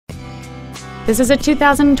This is a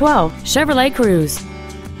 2012 Chevrolet Cruze.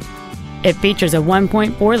 It features a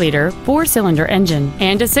 1.4-liter four-cylinder engine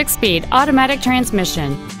and a 6-speed automatic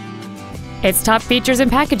transmission. Its top features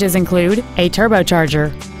and packages include a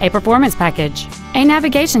turbocharger, a performance package, a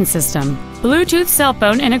navigation system, Bluetooth cell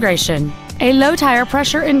phone integration, a low tire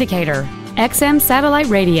pressure indicator, XM satellite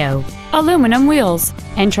radio, aluminum wheels,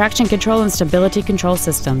 and traction control and stability control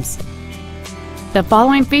systems. The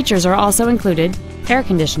following features are also included: air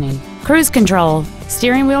conditioning, cruise control,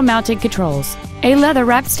 steering wheel mounted controls, a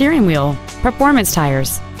leather-wrapped steering wheel, performance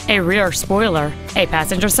tires, a rear spoiler, a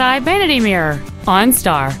passenger side vanity mirror,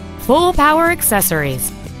 OnStar, full power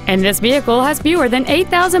accessories, and this vehicle has fewer than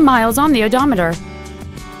 8,000 miles on the odometer.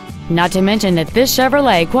 Not to mention that this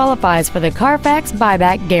Chevrolet qualifies for the Carfax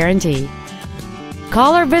buyback guarantee.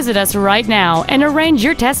 Call or visit us right now and arrange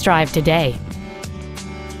your test drive today.